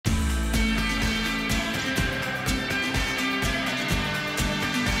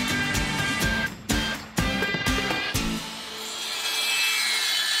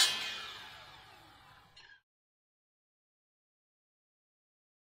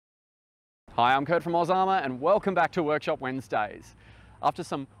Hi, I'm Kurt from Armour and welcome back to Workshop Wednesdays. After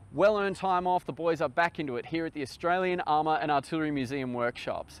some well-earned time off, the boys are back into it here at the Australian Armour and Artillery Museum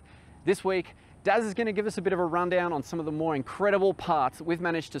workshops. This week, Daz is going to give us a bit of a rundown on some of the more incredible parts that we've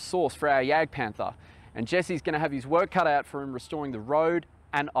managed to source for our JAGDPANTHER, and Jesse's going to have his work cut out for him restoring the road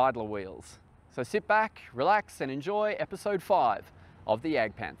and idler wheels. So sit back, relax and enjoy episode 5 of the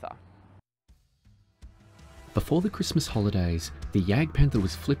JAGDPANTHER. Before the Christmas holidays, the JAGDPANTHER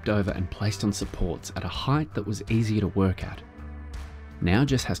was flipped over and placed on supports at a height that was easier to work at. Now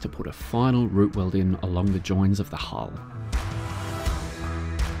Jess has to put a final root weld in along the joins of the hull.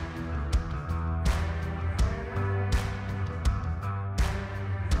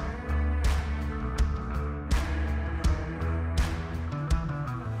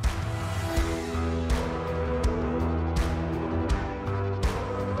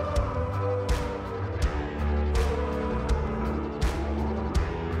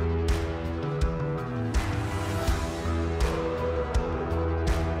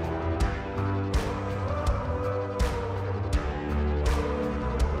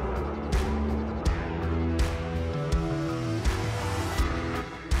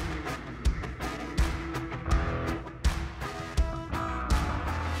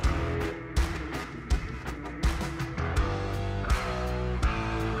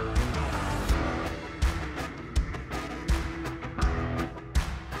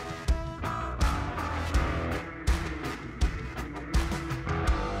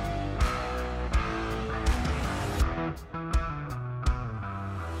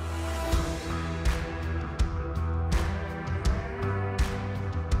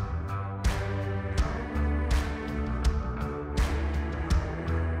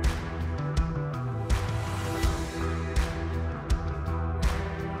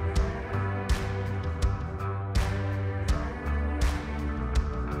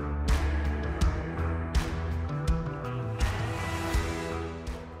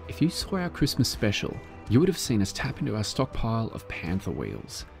 If you saw our Christmas special, you would have seen us tap into our stockpile of Panther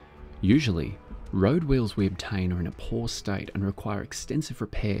wheels. Usually, road wheels we obtain are in a poor state and require extensive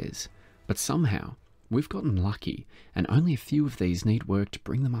repairs, but somehow, we've gotten lucky and only a few of these need work to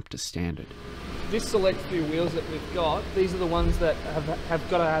bring them up to standard. This select few wheels that we've got, these are the ones that have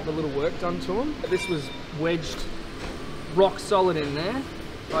got to have a little work done to them. This was wedged rock solid in there.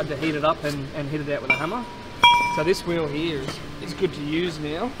 I had to heat it up and hit it out with a hammer. So this wheel here is good to use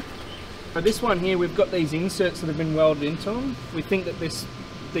now. But this one here, we've got these inserts that have been welded into them. We think that these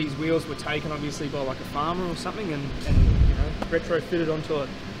wheels were taken obviously by like a farmer or something and you know, retrofitted onto a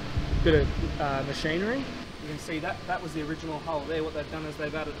bit of machinery. You can see that was the original hole there. What they've done is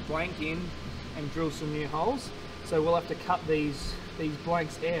they've added a blank in and drilled some new holes. So we'll have to cut these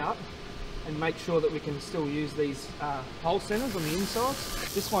blanks out and make sure that we can still use these hole centers on the inside.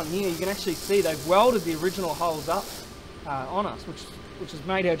 This one here, you can actually see they've welded the original holes up on us, which has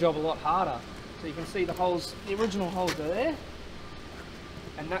made our job a lot harder. So you can see the holes, the original holes are there,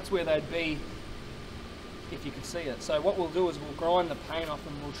 and that's where they'd be if you could see it. So what we'll do is we'll grind the paint off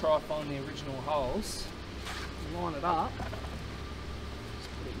and we'll try to find the original holes, line it up, just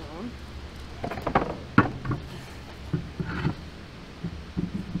put it on.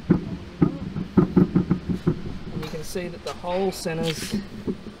 See that the hole centers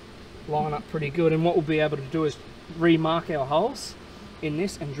line up pretty good, and what we'll be able to do is remark our holes in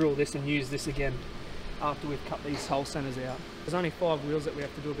this and drill this and use this again after we've cut these hole centers out. There's only 5 wheels that we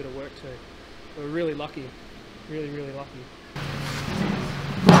have to do a bit of work to. We're really lucky, really lucky.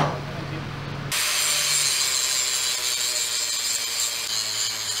 Thank you.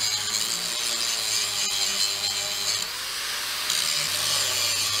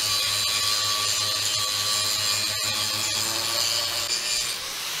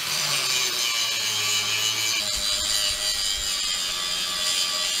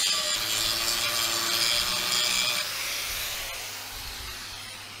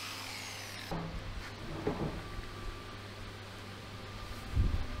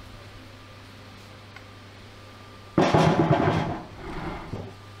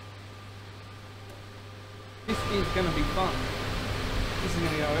 This is going to be fun. This is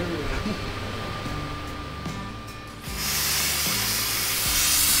going to go everywhere.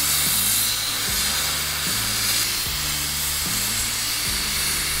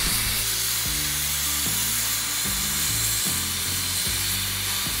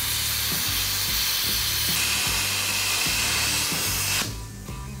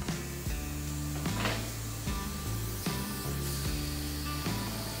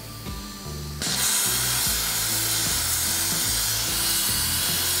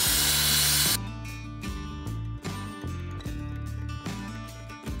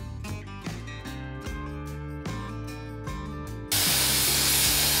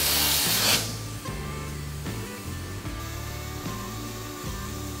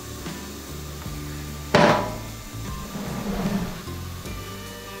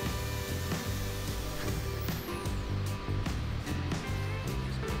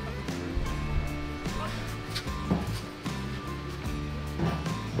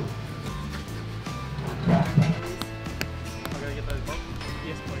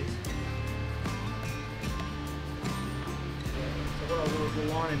 We'll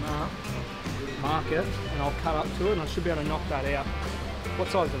line him up, mark it, and I'll cut up to it, and I should be able to knock that out. What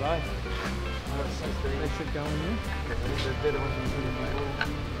size are they? They should go in there.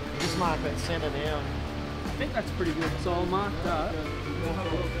 Just mark that centre now. I think that's pretty good, so I'll mark that.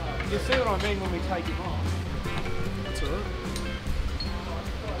 You see what I mean when we take him off? That's alright.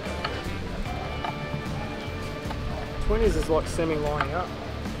 20s is like semi-lining up.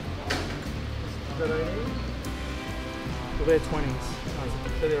 Is that 18? Well, they're 20s.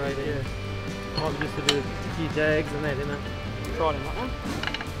 So they're 18? Yeah. I've just to do a few jags and that, isn't it? Tried in that one.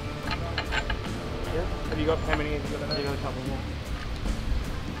 Yeah. Have you got how many? Have you got? You got a couple more.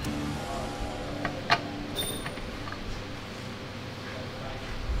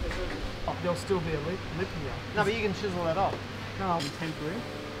 Oh, there'll still be a lip here. No, but you can chisel that off. No, I'll be temporary.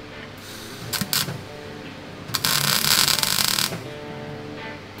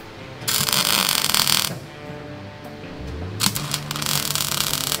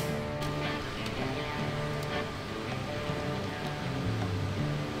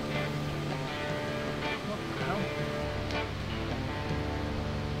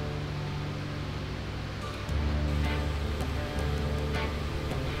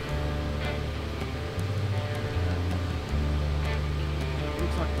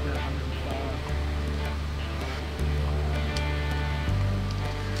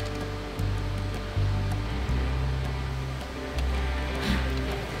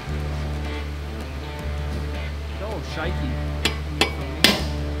 Shaky.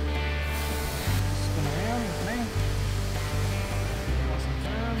 Spin around with me. Nice and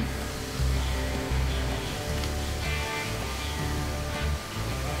firm.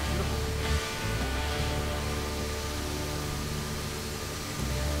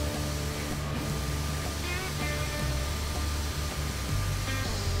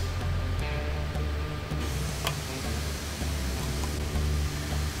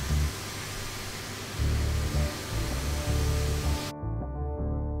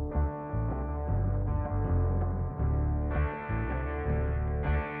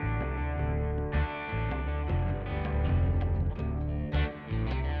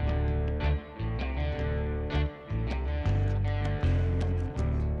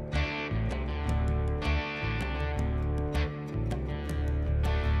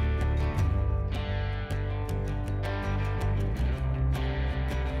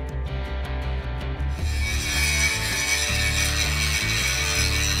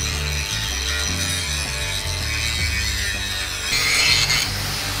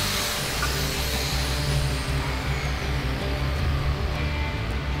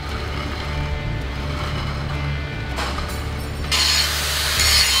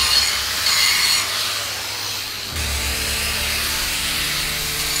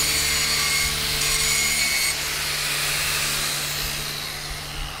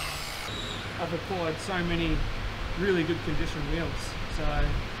 I've acquired so many really good condition wheels. So,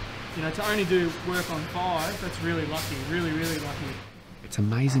 you know, to only do work on 5, that's really lucky, really, really lucky. It's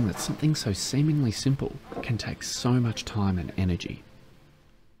amazing that something so seemingly simple can take so much time and energy.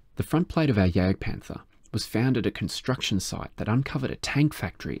 The front plate of our JAGDPANTHER was found at a construction site that uncovered a tank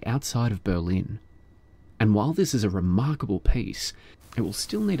factory outside of Berlin. And while this is a remarkable piece, it will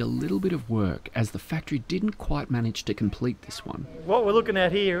still need a little bit of work as the factory didn't quite manage to complete this one. What we're looking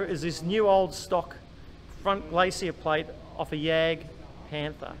at here is this new old stock front glacier plate off a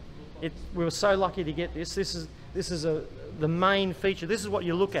JAGDPANTHER. We were so lucky to get this. This is the main feature. This is what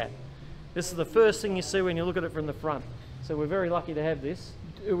you look at. This is the first thing you see when you look at it from the front. So we're very lucky to have this.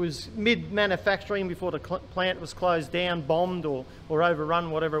 It was mid-manufacturing before the plant was closed down, bombed or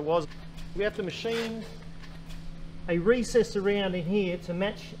overrun, whatever it was. We have to machine a recess around in here to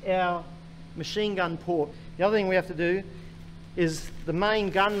match our machine gun port. The other thing we have to do is the main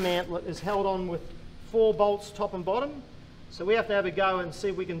gun mount is held on with 4 bolts top and bottom. So we have to have a go and see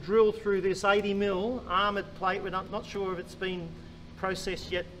if we can drill through this 80mm armoured plate. We're not sure if it's been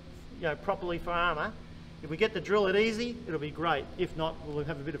processed yet, you know, properly for armour. If we get to drill it easy, it'll be great. If not, we'll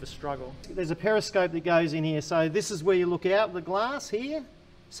have a bit of a struggle. There's a periscope that goes in here. So this is where you look out the glass here.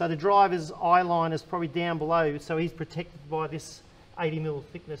 So the driver's eye line is probably down below, so he's protected by this 80mm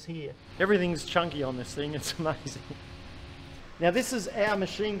thickness here. Everything's chunky on this thing, it's amazing. Now this is our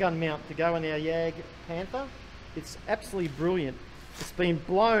machine gun mount to go in our JAGDPANTHER. It's absolutely brilliant. It's been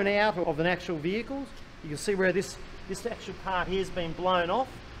blown out of an actual vehicle. You can see where this actual part here has been blown off.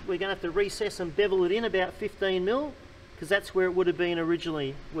 We're going to have to recess and bevel it in about 15mm, because that's where it would have been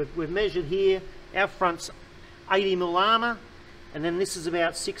originally. We've measured here, our front's 80mm armour. and then this is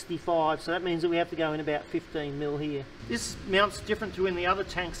about 65, so that means that we have to go in about 15 mil here. This mount's different to in the other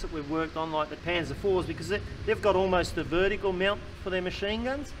tanks that we've worked on, like the Panzer IVs, because they've got almost a vertical mount for their machine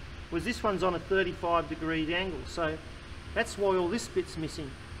guns, whereas this one's on a 35-degree angle, so that's why all this bit's missing.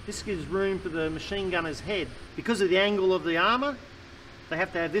 This gives room for the machine gunner's head. Because of the angle of the armour, they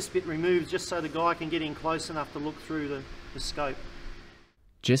have to have this bit removed just so the guy can get in close enough to look through the scope.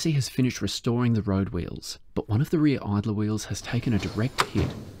 Jesse has finished restoring the road wheels, but one of the rear idler wheels has taken a direct hit,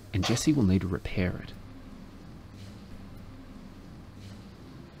 and Jesse will need to repair it.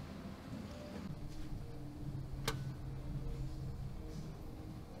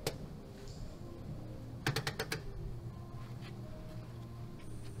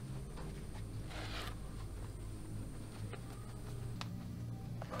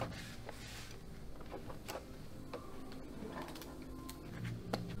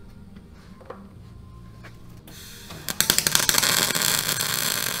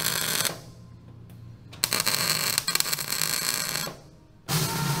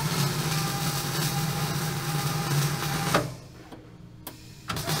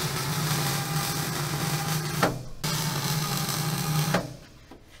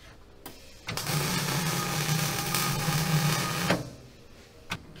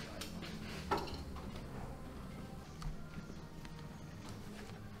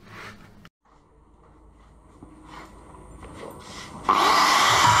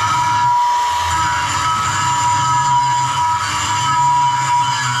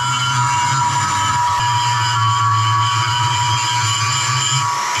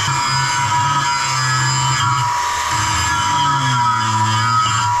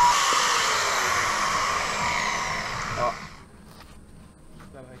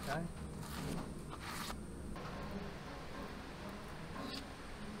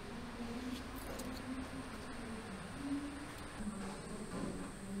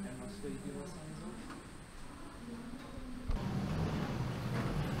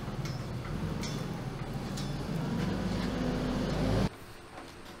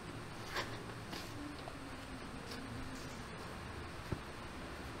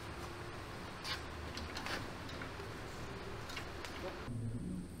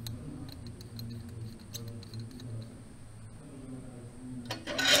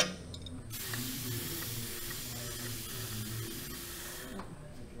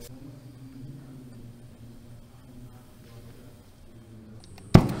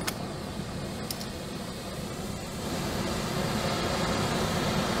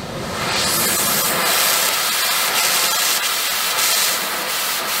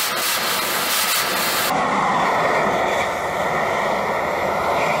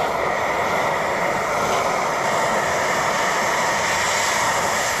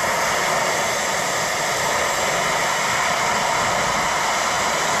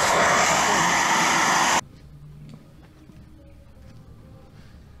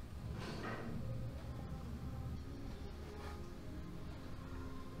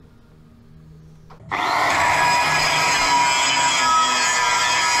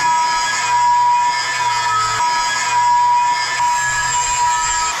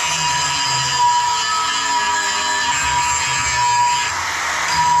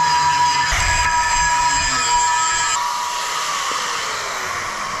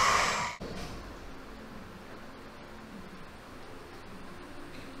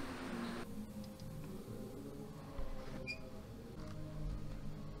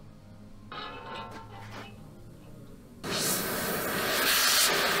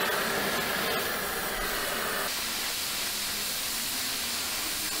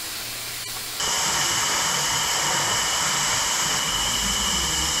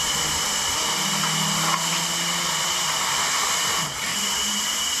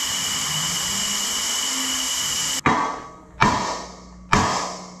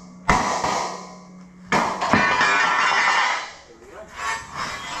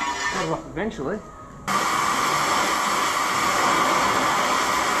 Eventually.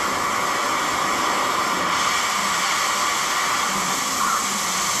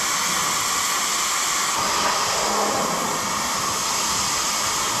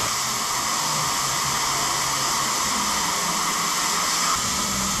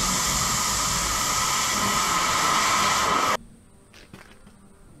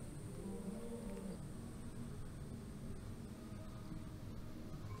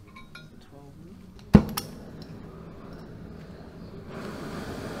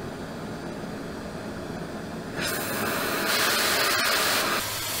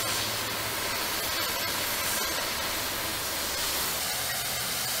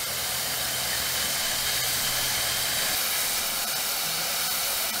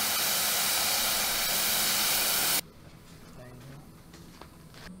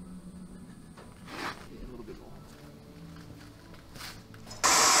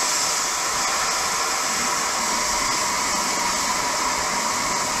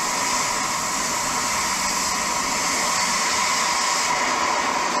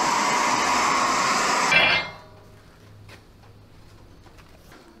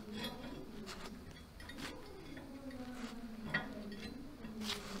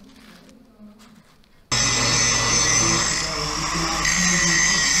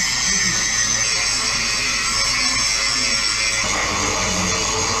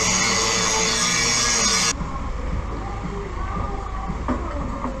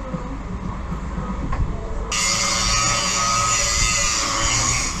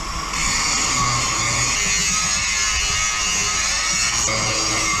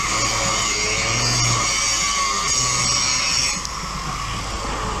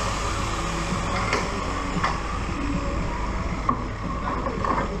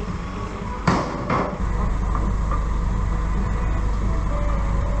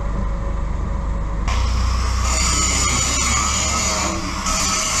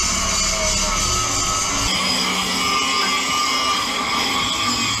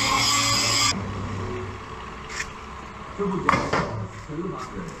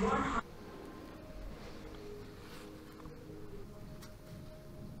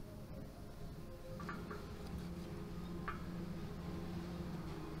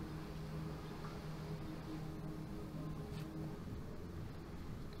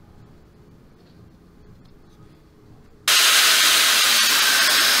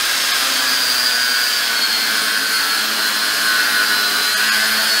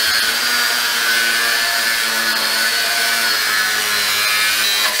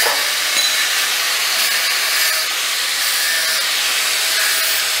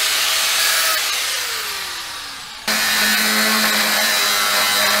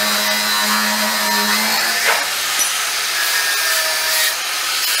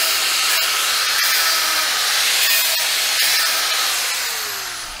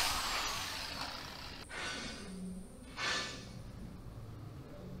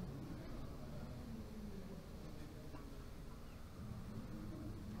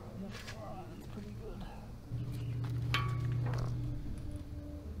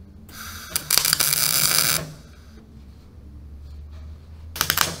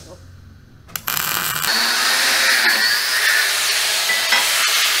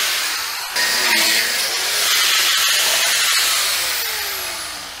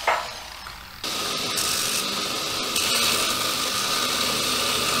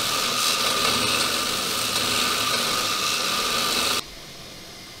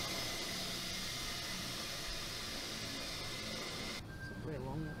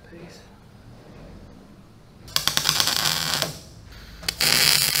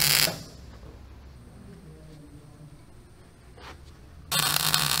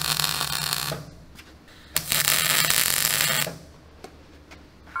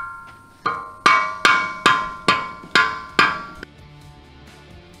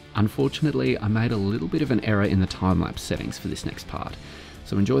 Unfortunately, I made a little bit of an error in the time-lapse settings for this next part,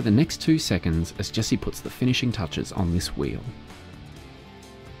 so enjoy the next 2 seconds as Jesse puts the finishing touches on this wheel.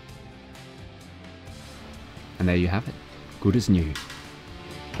 And there you have it, good as new.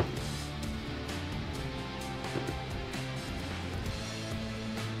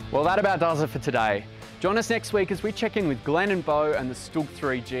 Well, that about does it for today. Join us next week as we check in with Glenn and Bo and the Stug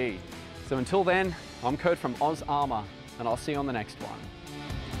 3G. So until then, I'm Kurt from Oz Armour, and I'll see you on the next one.